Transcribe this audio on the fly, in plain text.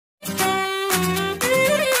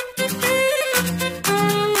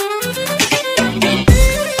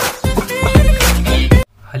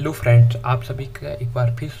आप सभी का एक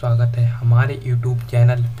बार फिर स्वागत है हमारे YouTube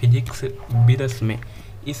चैनल फिजिक्स विदस में।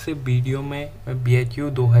 इस वीडियो में BHU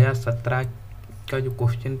 2017 का जो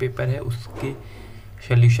क्वेश्चन पेपर है उसके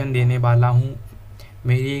सॉल्यूशन देने वाला हूं।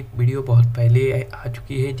 मेरी एक वीडियो बहुत पहले आ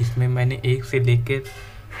चुकी है जिसमें मैंने 1 से लेकर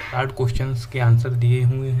 8 क्वेश्चंस के आंसर दिए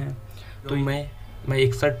हुए हैं। तो मैं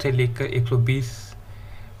 61 से लेकर 120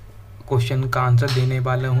 क्वेश्चन का आंसर देने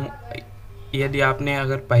वाला हूं। यदि आपने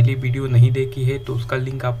अगर पहली वीडियो नहीं देखी है तो उसका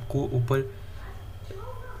लिंक आपको ऊपर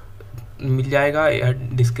मिल जाएगा या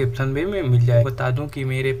डिस्क्रिप्शन में मिल जाएगा। बता दूं कि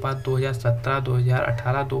मेरे पास 2017,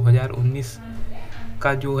 2018, 2019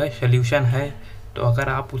 का जो है सॉल्यूशन है। तो अगर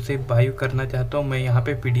आप उसे बायो करना चाहते हो, मैं यहाँ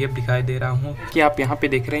पे PDF दिखाई दे रहा हूँ कि आप यहाँ पे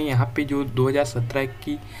देख रहे हैं। यहाँ पे जो 2017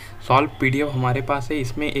 की सॉल्व PDF हमारे पास है,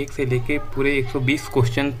 इसमें 1 से लेके पूरे 120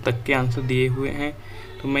 क्वेश्चन तक के आंसर दिए हुए हैं।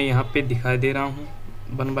 तो मैं यहाँ पे दिखाई दे रहा हूँ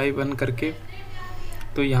 1 बाय 1 करके।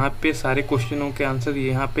 तो यहाँ पे सारे क्वेश्चनों के आंसर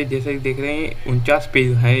यहाँ पे जैसे देख रहे हैं 49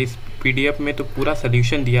 पेज है इस PDF में, तो पूरा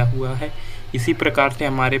सॉल्यूशन दिया हुआ है। इसी प्रकार से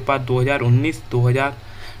हमारे पास 2019,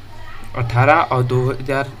 2018 और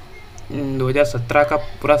 2017 का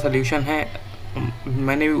पूरा सॉल्यूशन है।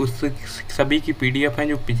 मैंने उस सभी की PDF हैं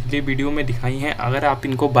जो पिछले वीडियो में दिखाई हैं। अगर आप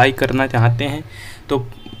इनको बाय करना चाहते हैं तो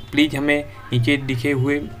प्लीज़ हमें नीचे दिखे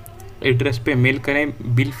हुए एड्रेस पे मेल करें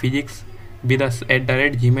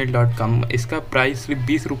billphysics@gmail.com। इसका प्राइस सिर्फ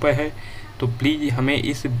 20 रुपये है। तो प्लीज़ हमें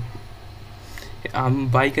इस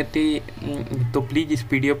बाई करते तो प्लीज़ इस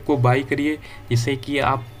PDF को बाई करिए, जिससे कि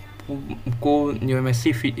आपको जो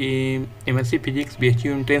M.sc physics BHU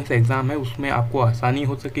entrance exam है उसमें आपको आसानी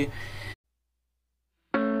हो सके।